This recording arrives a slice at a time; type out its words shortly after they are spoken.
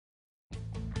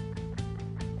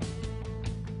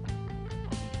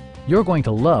You're going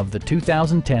to love the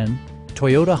 2010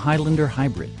 Toyota Highlander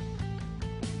Hybrid.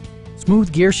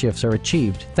 Smooth gear shifts are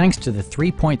achieved thanks to the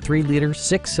 3.3-liter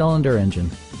six-cylinder engine,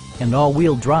 and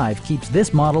all-wheel drive keeps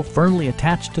this model firmly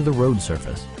attached to the road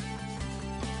surface.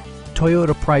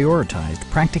 Toyota prioritized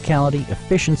practicality,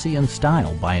 efficiency, and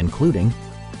style by including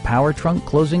power trunk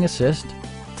closing assist,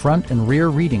 front and rear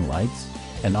reading lights,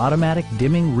 an automatic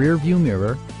dimming rear view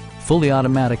mirror, fully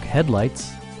automatic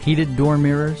headlights, heated door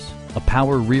mirrors, a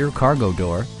power rear cargo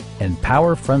door, and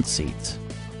power front seats.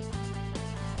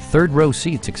 Third-row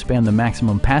seats expand the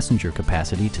maximum passenger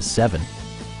capacity to 7.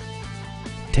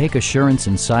 Take assurance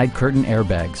in side curtain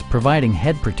airbags, providing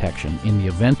head protection in the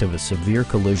event of a severe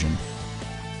collision.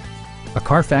 A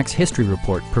Carfax history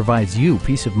report provides you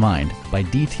peace of mind by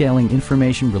detailing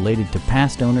information related to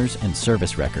past owners and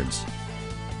service records.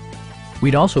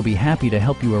 We'd also be happy to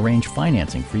help you arrange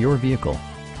financing for your vehicle.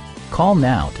 Call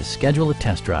now to schedule a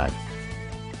test drive.